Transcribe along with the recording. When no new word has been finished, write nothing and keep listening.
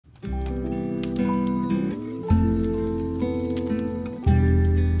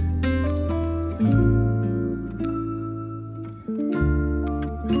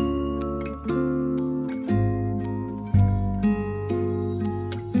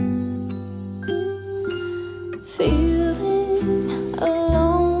Feeling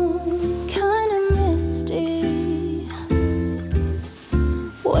alone, kinda misty,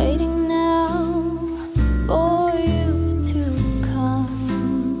 waiting now for you to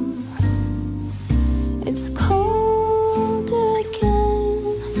come. It's cold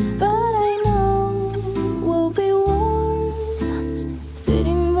again, but I know we'll be warm,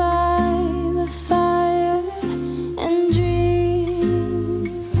 sitting by the fire and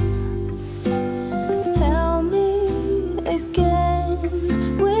dream. Tell me again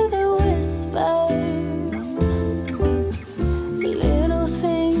with a whisper, little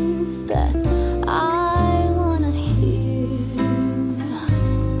things that I wanna hear,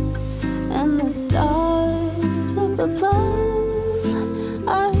 and the stars up above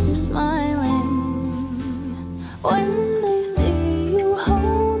are smiling when they see you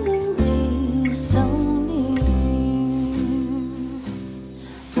holding me so near.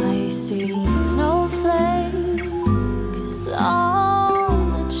 I see snowflakes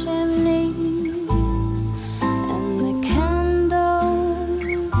on the chimneys, and the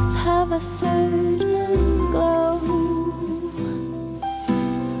candles have a certain glow,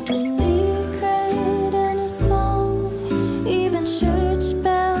 a secret and a song, even church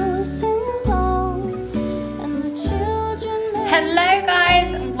bells sing along, and the children make Hello guys,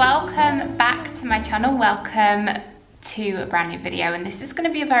 welcome back to my channel. Welcome to a brand new video, and this is going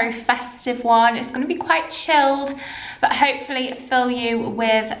to be a very festive one. It's going to be quite chilled, but hopefully fill you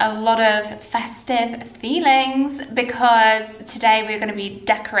with a lot of festive feelings, because today we're going to be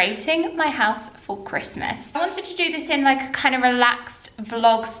decorating my house for Christmas. I wanted to do this in like a kind of relaxed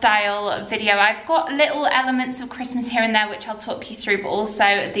vlog style video. I've got little elements of Christmas here and there which I'll talk you through, but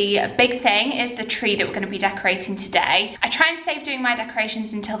also the big thing is the tree that we're going to be decorating today. I try and save doing my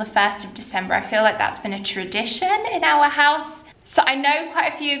decorations until the 1st of December. I feel like that's been a tradition in our house. So I know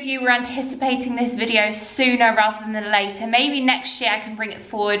quite a few of you were anticipating this video sooner rather than later. Maybe next year I can bring it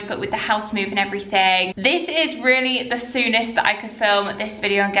forward, but with the house move and everything, this is really the soonest that I could film this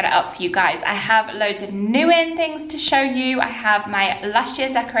video and get it up for you guys. I have loads of new in things to show you. I have my last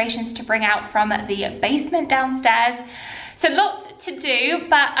year's decorations to bring out from the basement downstairs. So lots to do,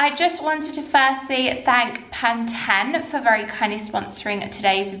 but I just wanted to firstly thank Pantene for very kindly sponsoring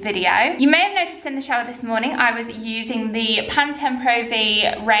today's video. You may have noticed in the shower this morning I was using the Pantene Pro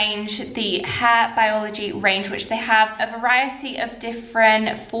V range, the hair biology range, which they have a variety of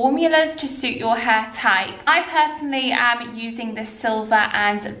different formulas to suit your hair type. I personally am using the Silver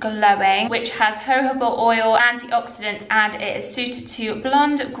and Glowing, which has jojoba oil, antioxidants, and it is suited to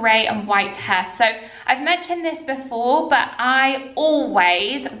blonde, grey and white hair. So I've mentioned this before, but I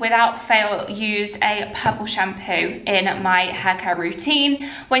always, without fail, use a purple shampoo in my hair care routine.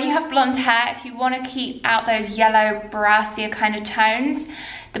 When you have blonde hair, if you want to keep out those yellow, brassier kind of tones,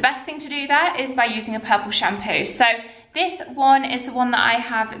 the best thing to do that is by using a purple shampoo. So this one is the one that I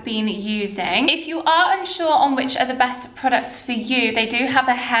have been using. If you are unsure on which are the best products for you, they do have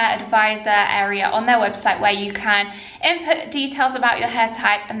a hair advisor area on their website where you can input details about your hair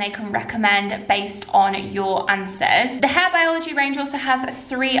type and they can recommend based on your answers. The hair biology range also has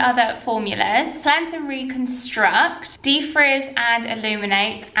 3 other formulas: Cleanse and Reconstruct, Defrizz and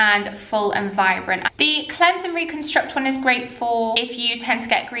Illuminate, and Full and Vibrant. The Cleanse and Reconstruct one is great for if you tend to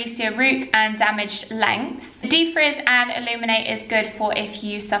get greasier roots and damaged lengths. Defrizz and Illuminate is good for if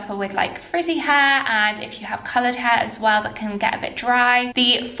you suffer with like frizzy hair and if you have coloured hair as well that can get a bit dry.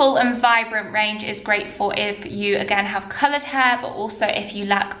 The Full and Vibrant range is great for if you again have coloured hair, but also if you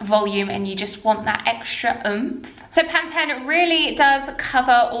lack volume and you just want that extra oomph. So Pantene really does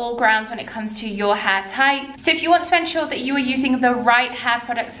cover all grounds when it comes to your hair type. So if you want to ensure that you are using the right hair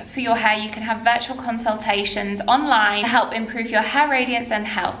products for your hair, you can have virtual consultations online to help improve your hair radiance and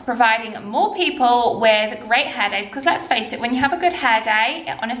health, providing more people with great hair days. Because let's face it, when you have a good hair day,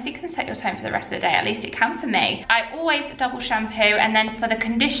 it honestly can set your tone for the rest of the day. At least it can for me. I always double shampoo, and then for the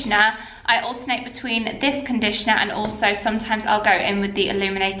conditioner, I alternate between this conditioner and also sometimes I'll go in with the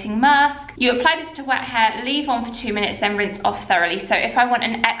illuminating mask. You apply this to wet hair, leave on for 2 minutes, then rinse off thoroughly. So if I want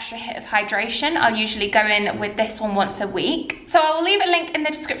an extra hit of hydration, I'll usually go in with this one once a week. So I will leave a link in the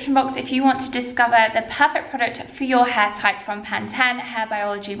description box if you want to discover the perfect product for your hair type from Pantene Hair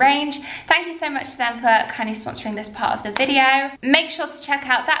Biology range. Thank you so much to them for kindly sponsoring this part of the video. Make sure to check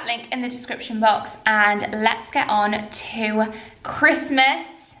out that link in the description box, and let's get on to Christmas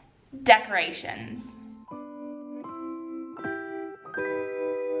decorations.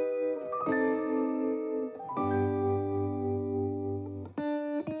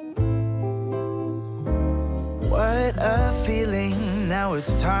 What a feeling, now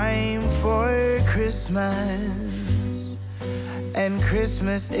it's time for Christmas. And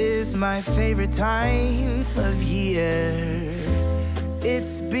Christmas is my favorite time of year.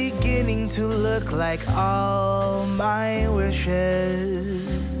 It's beginning to look like all my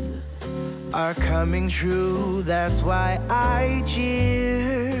wishes are coming true. That's why I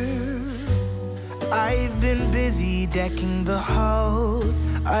cheer. I've been busy decking the halls.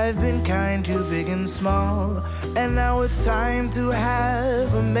 I've been kind to big and small. And now it's time to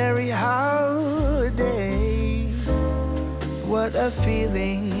have a merry holiday. What a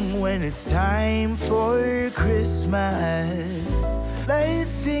feeling when it's time for Christmas.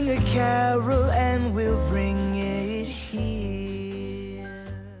 Let's sing a carol and we'll bring it here.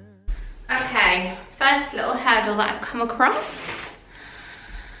 Okay, first little hurdle that I've come across.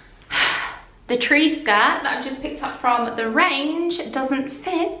 The tree skirt that I've just picked up from the range doesn't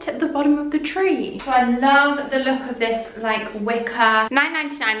fit at the bottom of the tree. So I love the look of this like wicker.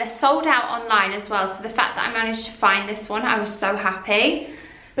 $9.99, they're sold out online as well. So the fact that I managed to find this one, I was so happy.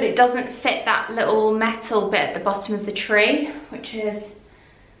 But it doesn't fit that little metal bit at the bottom of the tree, which is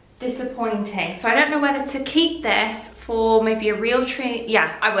disappointing. So I don't know whether to keep this for maybe a real tree.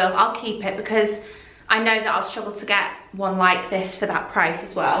 Yeah, I will, I'll keep it because I know that I'll struggle to get one like this for that price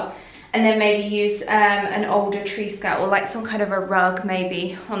as well. And then maybe use an older tree skirt or like some kind of a rug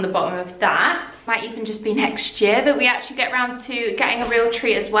maybe on the bottom of that. Might even just be next year that we actually get around to getting a real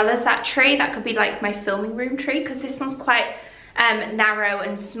tree as well as that tree. That could be like my filming room tree because this one's quite narrow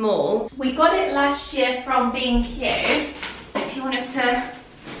and small. We got it last year from B&Q. If you wanted to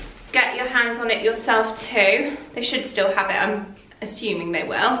get your hands on it yourself too, they should still have it, I'm assuming they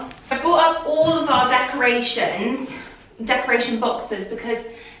will. I brought up all of our decoration boxes because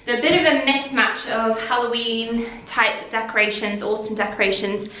they're a bit of a mismatch of Halloween type decorations, autumn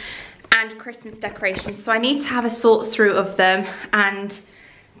decorations, and Christmas decorations. So I need to have a sort through of them and,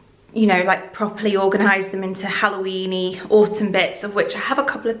 you know, like properly organize them into Halloween-y autumn bits, of which I have a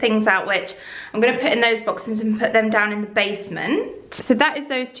couple of things out which I'm going to put in those boxes and put them down in the basement. So that is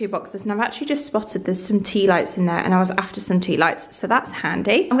those two boxes, and I've actually just spotted there's some tea lights in there, and I was after some tea lights, so that's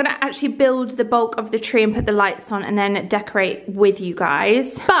handy. I'm going to actually build the bulk of the tree and put the lights on and then decorate with you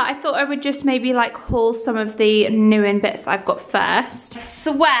guys. But I thought I would just maybe like haul some of the new in bits that I've got first. I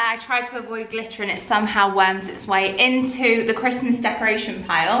swear I tried to avoid glitter and it somehow worms its way into the Christmas decoration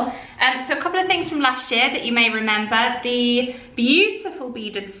pile. So a couple of things from last year that you may remember. The beautiful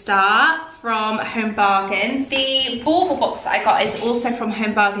beaded star from Home Bargains. The bauble box that I got is also from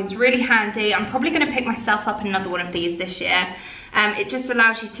Home Bargains, really handy. I'm probably going to pick myself up another one of these this year. It just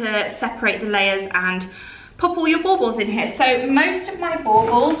allows you to separate the layers and pop all your baubles in here. So most of my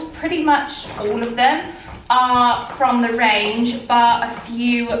baubles, pretty much all of them, are from the range, but a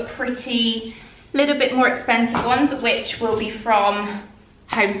few pretty, little bit more expensive ones, which will be from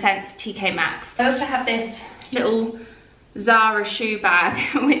HomeSense TK Maxx. I also have this little Zara shoe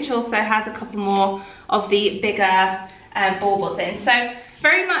bag, which also has a couple more of the bigger baubles in. So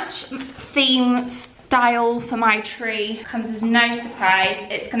very much theme style for my tree. Comes as no surprise.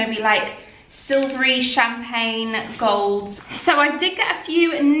 It's going to be like silvery champagne gold. So I did get a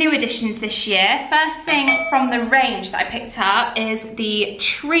few new additions this year. First thing from the range that I picked up is the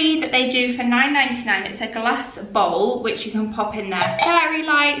tree that they do for $9.99. It's a glass bowl which you can pop in their fairy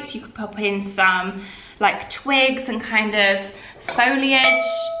lights. You can pop in some like twigs and kind of foliage.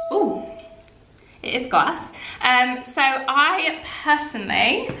 Ooh, it is glass. So I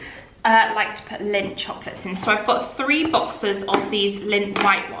personally like to put Lindt chocolates in. So I've got 3 boxes of these Lindt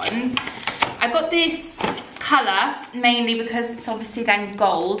white ones. I got this colour mainly because it's obviously then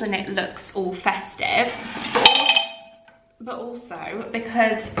gold and it looks all festive. But also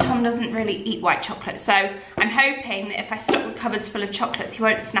because Tom doesn't really eat white chocolate. So I'm hoping that if I stock the cupboards full of chocolates, he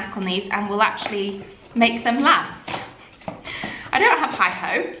won't snack on these and will actually make them last. I don't have high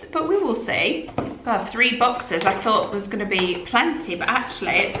hopes, but we will see. God, 3 boxes I thought was going to be plenty, but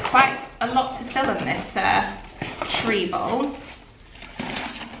actually it's quite a lot to fill in this tree bowl.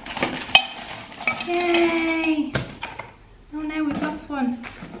 Yay! Oh no, we've lost one.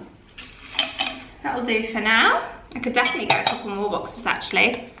 That'll do for now. I could definitely get a couple more boxes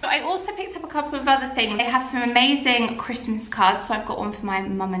actually. But I also picked up a couple of other things. They have some amazing Christmas cards, so I've got one for my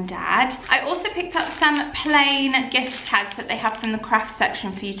mum and dad. I also picked up some plain gift tags that they have from the craft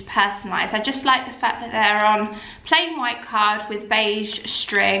section for you to personalise. I just like the fact that they're on plain white card with beige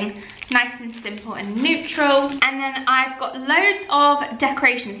string. Nice and simple and neutral. And then I've got loads of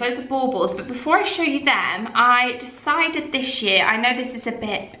decorations, loads of baubles, but before I show you them, I decided this year, I know this is a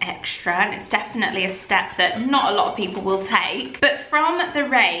bit extra and it's definitely a step that not a lot lot of people will take. But from the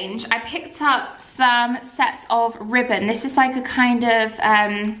range, I picked up some sets of ribbon. This is like a kind of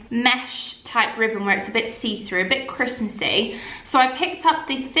mesh type ribbon where it's a bit see-through, a bit Christmassy. So I picked up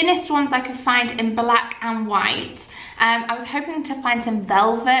the thinnest ones I could find in black and white. I was hoping to find some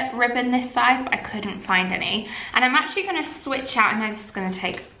velvet ribbon this size, but I couldn't find any. And I'm actually going to switch out. I know this is going to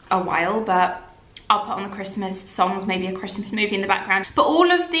take a while, but I'll put on the Christmas songs, maybe a Christmas movie in the background. But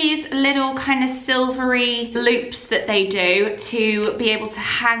all of these little kind of silvery loops that they do to be able to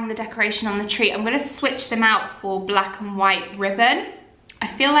hang the decoration on the tree, I'm going to switch them out for black and white ribbon. I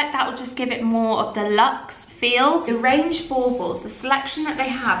feel like that will just give it more of the luxe feel. The range baubles, the selection that they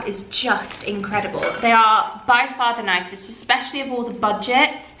have is just incredible. They are by far the nicest, especially of all the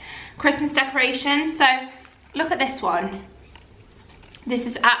budget Christmas decorations. So look at this one. This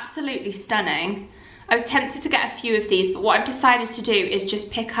is absolutely stunning. I was tempted to get a few of these, but what I've decided to do is just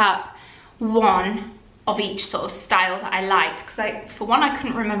pick up one of each sort of style that I liked, because for one, I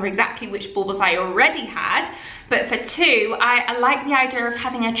couldn't remember exactly which baubles I already had, but for two, I like the idea of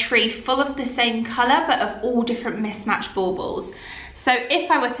having a tree full of the same colour but of all different mismatched baubles. So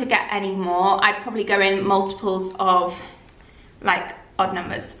if I were to get any more, I'd probably go in multiples of like odd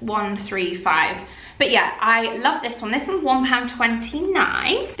numbers, 1, 3, 5. But yeah, I love this one. This one's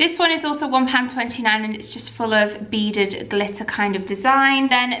 £1.29. This one is also £1.29 and it's just full of beaded glitter kind of design.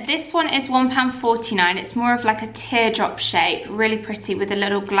 Then this one is £1.49. It's more of like a teardrop shape, really pretty with a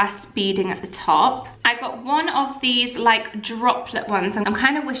little glass beading at the top. I got one of these like droplet ones. I'm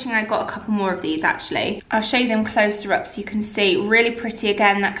kind of wishing I got a couple more of these actually. I'll show you them closer up so you can see. Really pretty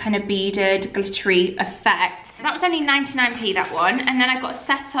again, that kind of beaded glittery effect. That was only 99p, that one. And then I got a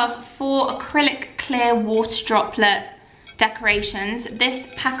set of 4 acrylic clear water droplet decorations. This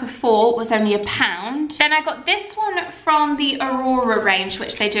pack of 4 was only £1. Then I got this one from the Aurora range,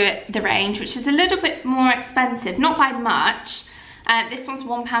 which they do at the range, which is a little bit more expensive, not by much. This one's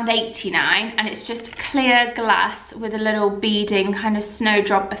 £1.89 and it's just clear glass with a little beading kind of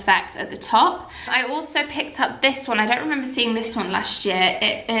snowdrop effect at the top. I also picked up this one. I don't remember seeing this one last year.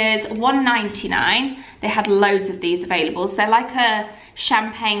 It is £1.99. They had loads of these available. So they're like a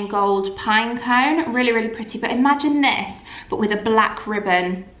champagne gold pine cone. Really, really pretty. But imagine this, but with a black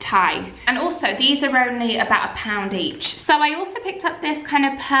ribbon tie. And also these are only about £1 each. So I also picked up this kind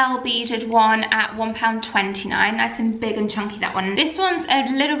of pearl beaded one at £1.29. Nice and big and chunky, that one. This one's a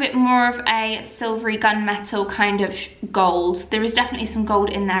little bit more of a silvery gunmetal kind of gold. There is definitely some gold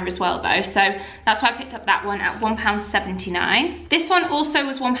in there as well though. So that's why I picked up that one at £1.79. This one also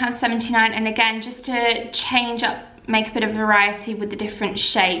was £1.79, and again, just to change up, make a bit of variety with the different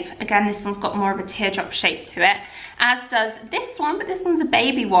shape. Again, this one's got more of a teardrop shape to it, as does this one, but this one's a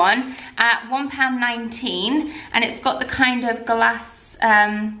baby one at £1.19, and it's got the kind of glass,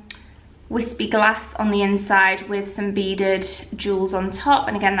 wispy glass on the inside with some beaded jewels on top,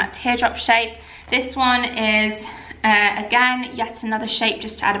 and again, that teardrop shape. This one is again, yet another shape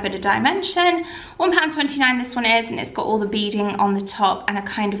just to add a bit of dimension. £1.29 this one is, and it's got all the beading on the top and a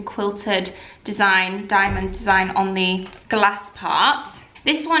kind of quilted design, diamond design on the glass part.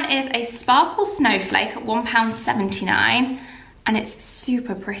 This one is a sparkle snowflake at £1.79, and it's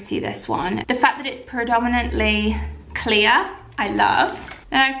super pretty, this one. The fact that it's predominantly clear, I love.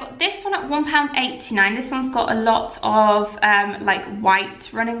 Then I've got this one at £1.89. This one's got a lot of like white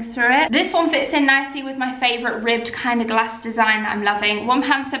running through it. This one fits in nicely with my favourite ribbed kind of glass design that I'm loving.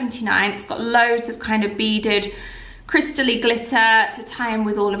 £1.79. It's got loads of kind of beaded crystally glitter to tie in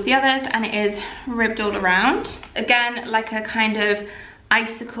with all of the others, and it is ribbed all around. Again, like a kind of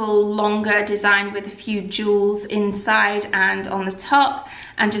icicle longer design with a few jewels inside and on the top,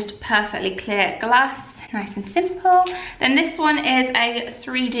 and just perfectly clear glass. Nice and simple. Then this one is a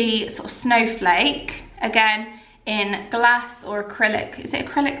 3D sort of snowflake, again in glass or acrylic. Is it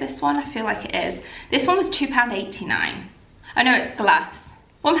acrylic, this one? I feel like it is. This one was £2.89. I know it's glass.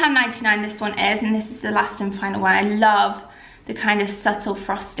 £1.99 this one is, and this is the last and final one. I love the kind of subtle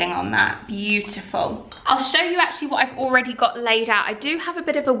frosting on that. Beautiful. I'll show you actually what I've already got laid out. I do have a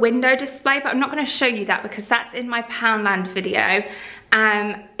bit of a window display, but I'm not going to show you that because that's in my Poundland video.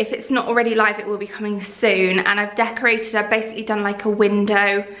 If it's not already live, it will be coming soon. And I've decorated, I've basically done like a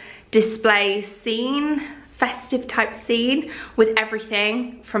window display scene, festive type scene with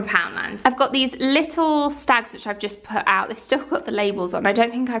everything from Poundland. I've got these little stags which I've just put out. They've still got the labels on. I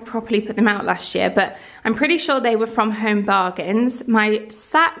don't think I properly put them out last year, but I'm pretty sure they were from Home Bargains. My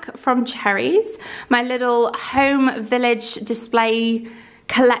sack from Cherries, my little home village display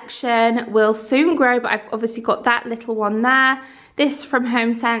collection will soon grow, but I've obviously got that little one there. This from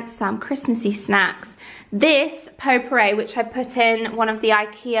Home Sense, some Christmassy snacks. This potpourri, which I put in one of the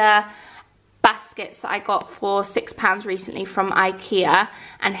IKEA baskets that I got for £6 recently from IKEA,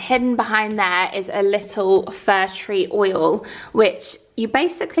 and hidden behind there is a little fir tree oil, which you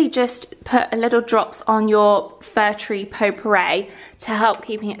basically just put a little drops on your fir tree potpourri to help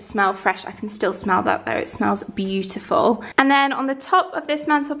keeping it smell fresh. I can still smell that though, it smells beautiful. And then on the top of this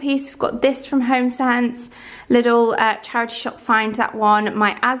mantelpiece, we've got this from HomeSense, little charity shop find, that one,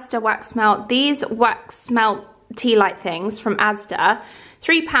 my Asda wax melt. These wax melt tea light things from Asda,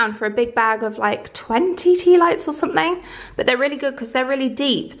 £3 for a big bag of like 20 tea lights or something, but they're really good because they're really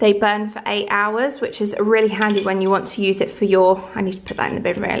deep. They burn for 8 hours, which is really handy when you want to use it for your, I need to put that in the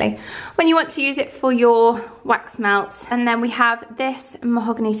bin really, when you want to use it for your wax melts. And then we have this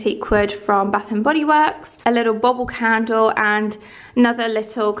mahogany teak wood from Bath and Body Works, a little bauble candle, and another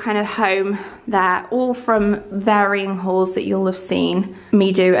little kind of home there, all from varying hauls that you'll have seen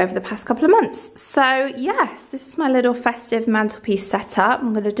me do over the past couple of months. So yes, this is my little festive mantelpiece setup.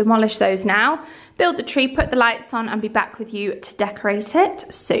 I'm going to demolish those now, build the tree, put the lights on, and be back with you to decorate it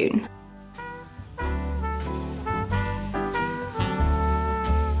soon.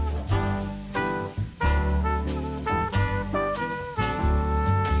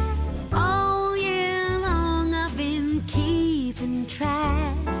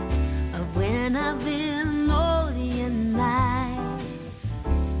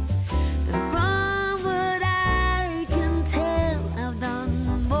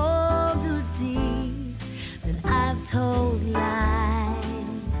 Told lies.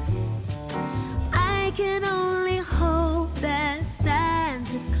 I can only hope that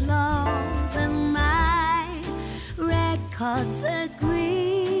Santa Claus and my records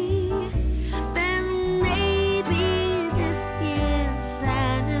agree. Then maybe this year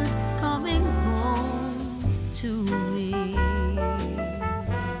Santa's coming home to me.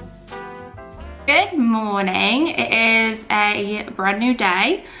 Good morning. It is a brand new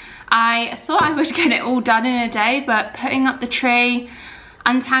day. I thought I would get it all done in a day, but putting up the tree,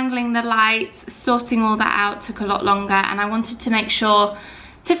 untangling the lights, sorting all that out took a lot longer, and I wanted to make sure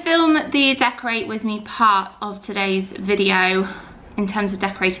to film the decorate with me part of today's video in terms of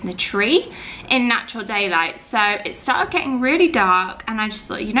decorating the tree in natural daylight. So it started getting really dark, and I just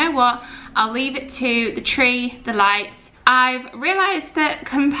thought, you know what, I'll leave it to the tree, the lights. I've realised that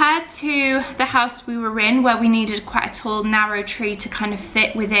compared to the house we were in, where we needed quite a tall, narrow tree to kind of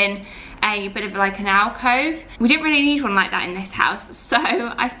fit within a bit of like an alcove, we didn't really need one like that in this house. So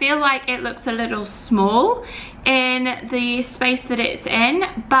I feel like it looks a little small in the space that it's in,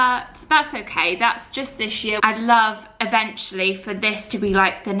 but that's okay. That's just this year. I'd love eventually for this to be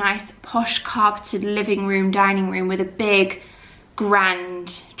like the nice posh carpeted living room, dining room with a big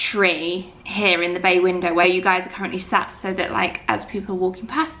grand tree here in the bay window where you guys are currently sat, so that like as people are walking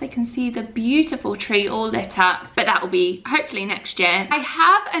past they can see the beautiful tree all lit up. But that will be hopefully next year. I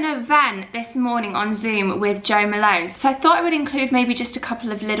have an event this morning on Zoom with Joe Malone, so I thought I would include maybe just a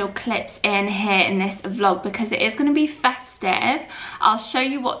couple of little clips in here in this vlog because it is going to be festive. I'll show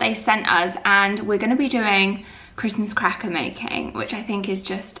you what they sent us, and we're going to be doing Christmas cracker making, which I think is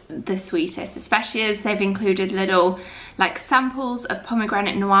just the sweetest, especially as they've included little like samples of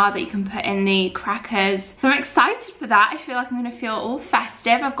pomegranate noir that you can put in the crackers. So I'm excited for that. I feel like I'm going to feel all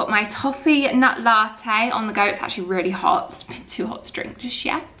festive. I've got my toffee nut latte on the go. It's actually really hot. It's a bit too hot to drink just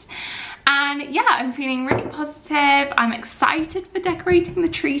yet. And yeah, I'm feeling really positive. I'm excited for decorating the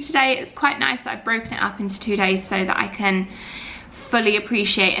tree today. It's quite nice that I've broken it up into 2 days so that I can fully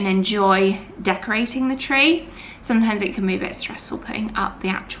appreciate and enjoy decorating the tree. Sometimes it can be a bit stressful putting up the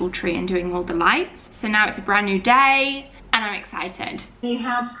actual tree and doing all the lights. So now it's a brand new day and I'm excited. Knew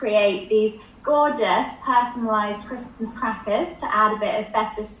how to create these gorgeous personalised Christmas crackers to add a bit of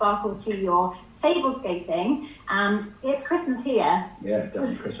festive sparkle to your tablescaping, and it's Christmas here. Yeah, it's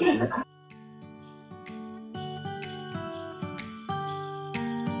definitely Christmas here.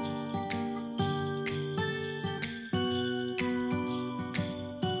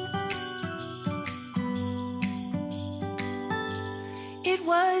 It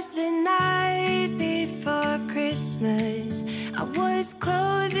was the night before Christmas. I was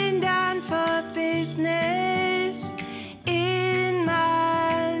closing down for business in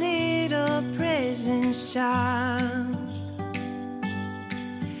my little prison shop,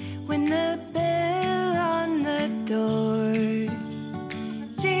 when the bell on the door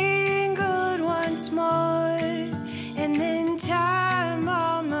jingled once more, and then time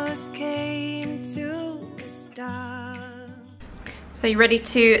almost came to a stop. So you ready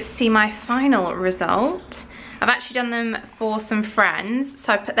to see my final result? I've actually done them for some friends,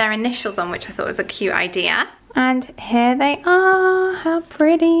 so I put their initials on, which I thought was a cute idea. And here they are, how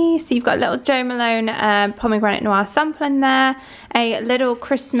pretty. So you've got a little Jo Malone Pomegranate Noir sample in there, a little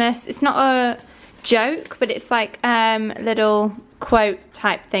Christmas, it's not a joke, but it's like little quote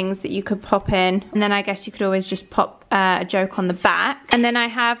type things that you could pop in. And then I guess you could always just pop a joke on the back. And then I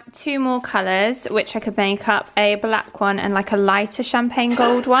have 2 more colours, which I could make up, a black one and like a lighter champagne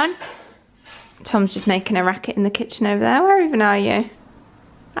gold one. Tom's just making a racket in the kitchen over there. Where even are you?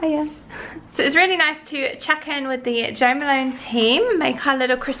 Hiya. So it's really nice to check in with the Jo Malone team, make our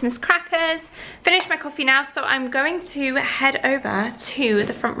little Christmas crackers, finish my coffee now, so I'm going to head over to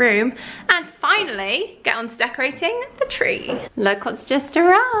the front room and finally get on to decorating the tree. Look what's just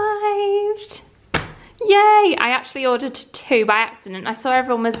arrived. Yay! I actually ordered 2 by accident. I saw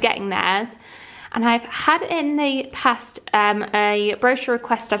everyone was getting theirs. And I've had in the past a brochure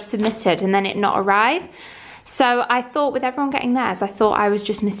request I've submitted and then it not arrive. So I thought with everyone getting theirs, I thought I was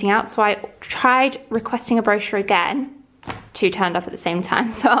just missing out. So I tried requesting a brochure again. 2 turned up at the same time.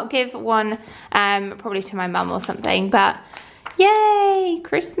 So I'll give one probably to my mum or something. But yay,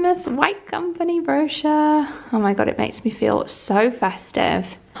 Christmas White Company brochure. Oh my God, it makes me feel so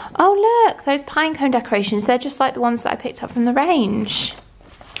festive. Oh look, those pine cone decorations. They're just like the ones that I picked up from the range.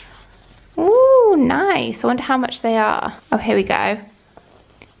 Ooh, nice. I wonder how much they are. Oh, here we go.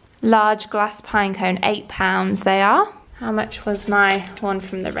 Large glass pine cone, £8 they are. How much was my one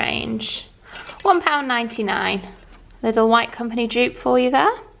from the range? £1.99. Little White Company dupe for you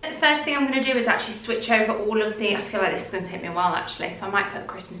there. The first thing I'm going to do is actually switch over all of the, I feel like this is going to take me a while actually, so I might put a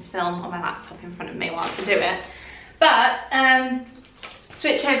Christmas film on my laptop in front of me whilst I do it. But,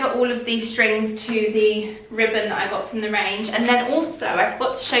 switch over all of these strings to the ribbon that I got from the range. And then also, I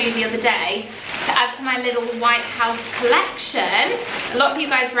forgot to show you the other day, to add to my little White House collection, a lot of you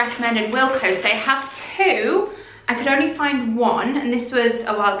guys recommended Wilko's. They have 2. I could only find 1, and this was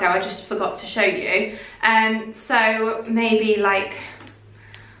a while ago, I just forgot to show you. So maybe like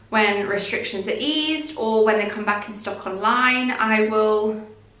when restrictions are eased or when they come back in stock online, I will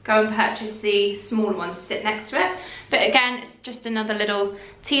go and purchase the smaller one to sit next to it. But again, it's just another little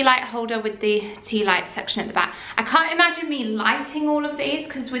tea light holder with the tea light section at the back. I can't imagine me lighting all of these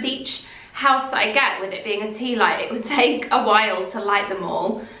because with each house that I get, with it being a tea light, it would take a while to light them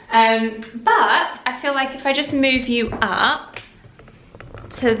all. But I feel like if I just move you up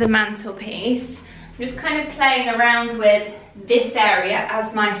to the mantelpiece, I'm just kind of playing around with this area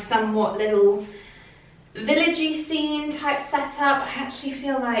as my somewhat little villagey scene type setup. I actually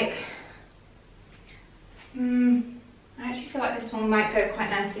feel like this one might go quite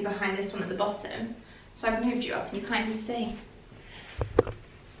nicely behind this one at the bottom. So I've moved you up and you can't even see.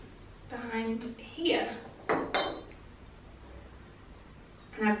 Behind here.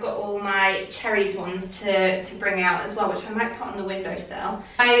 And I've got all my cherries ones to bring out as well, which I might put on the windowsill.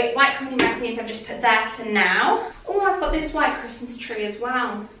 My White Company magazines I've just put there for now. Oh, I've got this white Christmas tree as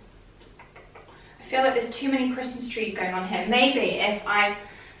well. I feel like there's too many Christmas trees going on here. Maybe if I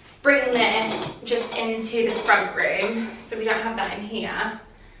bring this just into the front room, so we don't have that in here,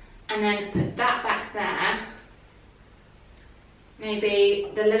 and then put that back there.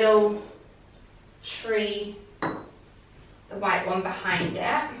 Maybe the little tree, the white one behind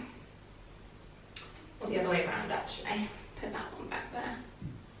it, or the other way around actually. Put that one back there.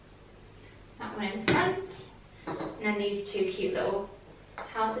 That one in front, and then these 2 cute little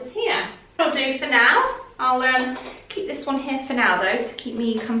houses here. I'll do for now. I'll keep this one here for now though, to keep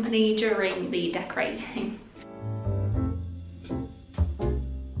me company during the decorating.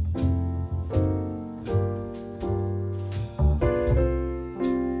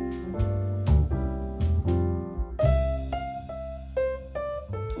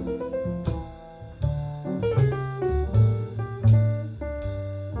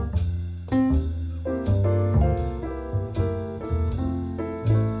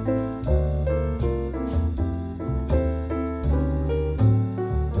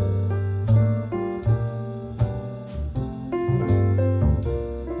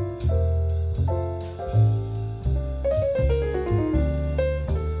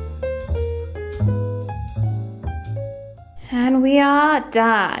 We are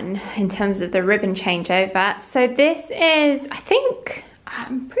done in terms of the ribbon changeover. So this is,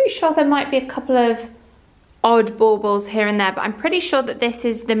 I'm pretty sure there might be a couple of odd baubles here and there, but I'm pretty sure that this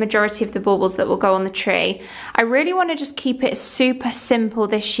is the majority of the baubles that will go on the tree. I really want to just keep it super simple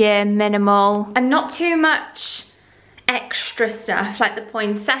this year, minimal, and not too much extra stuff like the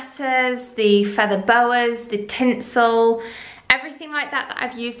poinsettias, the feather boas, the tinsel, everything like that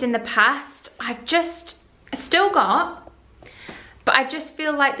I've used in the past. I've still got, but I just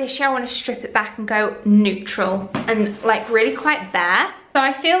feel like this year I want to strip it back and go neutral and like really quite bare. So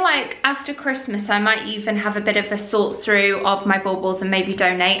I feel like after Christmas I might even have a bit of a sort through of my baubles and maybe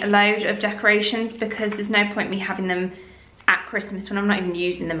donate a load of decorations, because there's no point me having them at Christmas when I'm not even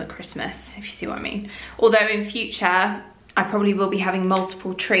using them at Christmas, if you see what I mean. Although in future I probably will be having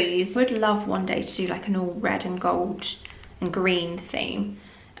multiple trees. I would love one day to do like an all red and gold and green theme.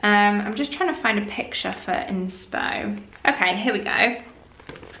 I'm just trying to find a picture for inspo. Okay, here we go.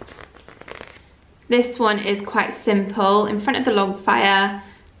 This one is quite simple. In front of the log fire,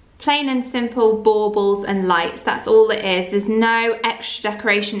 plain and simple baubles and lights. That's all it is. There's no extra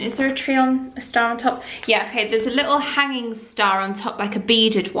decoration. Is there a star on top? Yeah, okay, there's a little hanging star on top, like a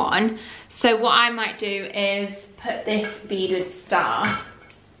beaded one. So what I might do is put this beaded star,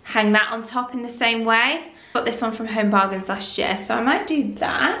 hang that on top in the same way. Got this one from Home Bargains last year, so I might do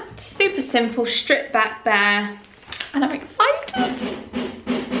that. Super simple, stripped back bare, and I'm excited.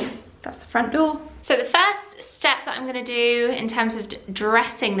 That's the front door. So the first step that I'm gonna do in terms of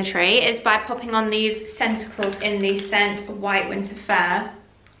dressing the tree is by popping on these scenticles in the scent White Winter Fur.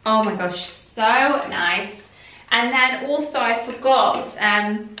 Oh my gosh, so nice. And then also I forgot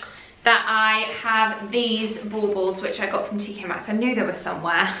that I have these baubles, which I got from TK Maxx. I knew they were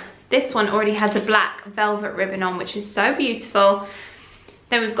somewhere. This one already has a black velvet ribbon on, which is so beautiful.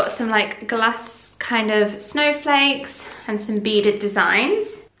 Then we've got some like glass kind of snowflakes and some beaded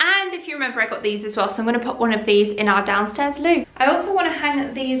designs. And if you remember, I got these as well, so I'm going to put one of these in our downstairs loo. I also want to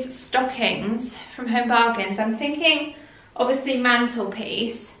hang these stockings from Home Bargains. I'm thinking, obviously,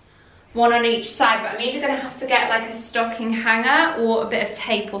 mantelpiece, one on each side, but I'm either going to have to get like a stocking hanger or a bit of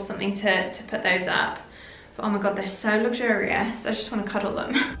tape or something to put those up. But oh my god, they're so luxurious. I just want to cuddle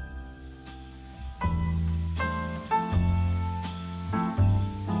them.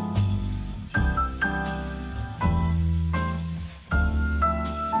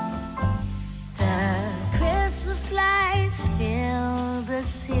 Lights fill the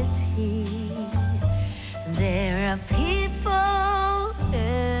city. There are people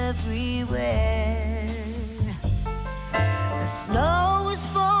everywhere. The snow is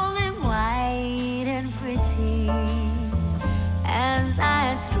falling white and pretty as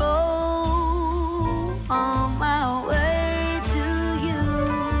I stroll on my way to you.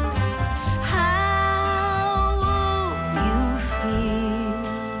 How will you feel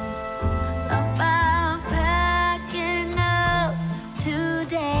about packing up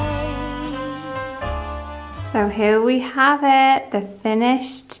today? So here we have it, the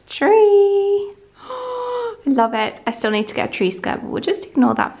finished tree. I love it. I still need to get a tree skirt, but we'll just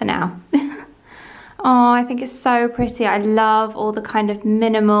ignore that for now. Oh, I think it's so pretty. I love all the kind of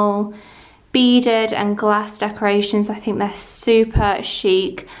minimal beaded and glass decorations. I think they're super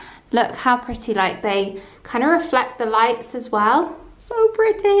chic. Look how pretty, like they kind of reflect the lights as well. So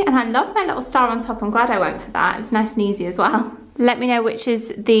pretty. And I love my little star on top. I'm glad I went for that. It was nice and easy as well. Let me know which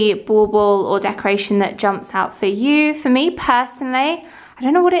is the bauble or decoration that jumps out for you. For me personally, I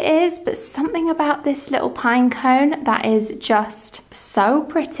don't know what it is, but something about this little pine cone that is just so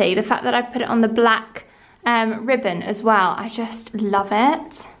pretty. The fact that I put it on the black ribbon as well, I just love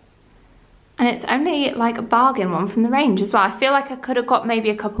it. And it's only like a bargain one from the range as well. I feel like I could have got maybe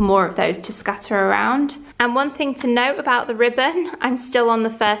a couple more of those to scatter around. And one thing to note about the ribbon, I'm still on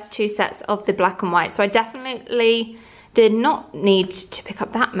the first 2 sets of the black and white, so I definitely did not need to pick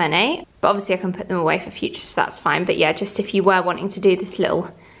up that many, but obviously I can put them away for future, so that's fine. But yeah, just if you were wanting to do this little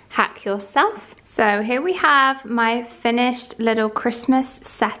hack yourself. So here we have my finished little Christmas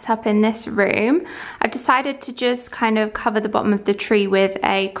setup in this room. I've decided to just kind of cover the bottom of the tree with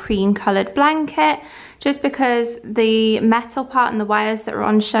a cream coloured blanket, just because the metal part and the wires that are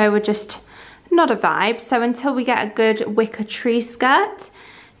on show were just not a vibe. So until we get a good wicker tree skirt,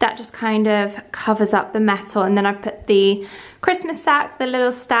 that just kind of covers up the metal. And then I put the Christmas sack, the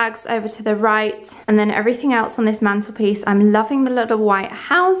little stags over to the right, and then everything else on this mantelpiece. I'm loving the little white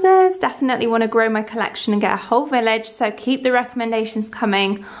houses. Definitely want to grow my collection and get a whole village, so keep the recommendations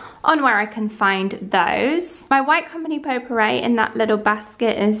coming on where I can find those. My White Company potpourri in that little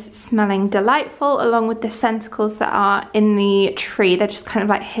basket is smelling delightful, along with the scenticles that are in the tree. They're just kind of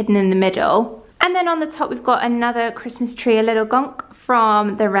like hidden in the middle. And then on the top we've got another Christmas tree, a little gonk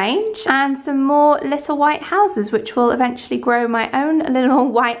from the range, and some more little white houses, which will eventually grow my own little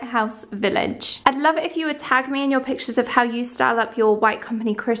white house village. I'd love it if you would tag me in your pictures of how you style up your White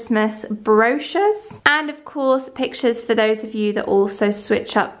Company Christmas brochures, and of course pictures for those of you that also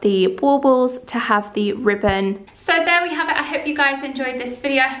switch up the baubles to have the ribbon. So there we have it, I hope you guys enjoyed this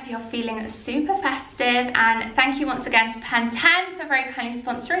video. I hope you're feeling super festive, and thank you once again to Pantene for very kindly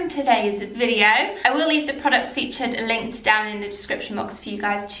sponsoring today's video. I will leave the products featured linked down in the description box for you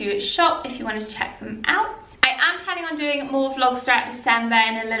guys to shop if you want to check them out. I am planning on doing more vlogs throughout December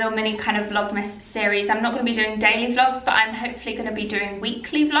in a little mini kind of vlogmas series. I'm not going to be doing daily vlogs, but I'm hopefully going to be doing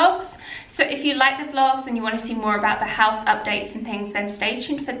weekly vlogs. So if you like the vlogs and you want to see more about the house updates and things, then stay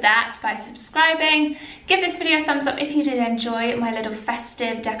tuned for that by subscribing. Give this video a thumbs up if you did enjoy my little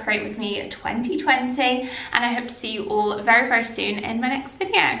festive Decorate With Me 2020. And I hope to see you all very, very soon in my next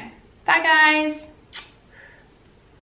video. Bye guys!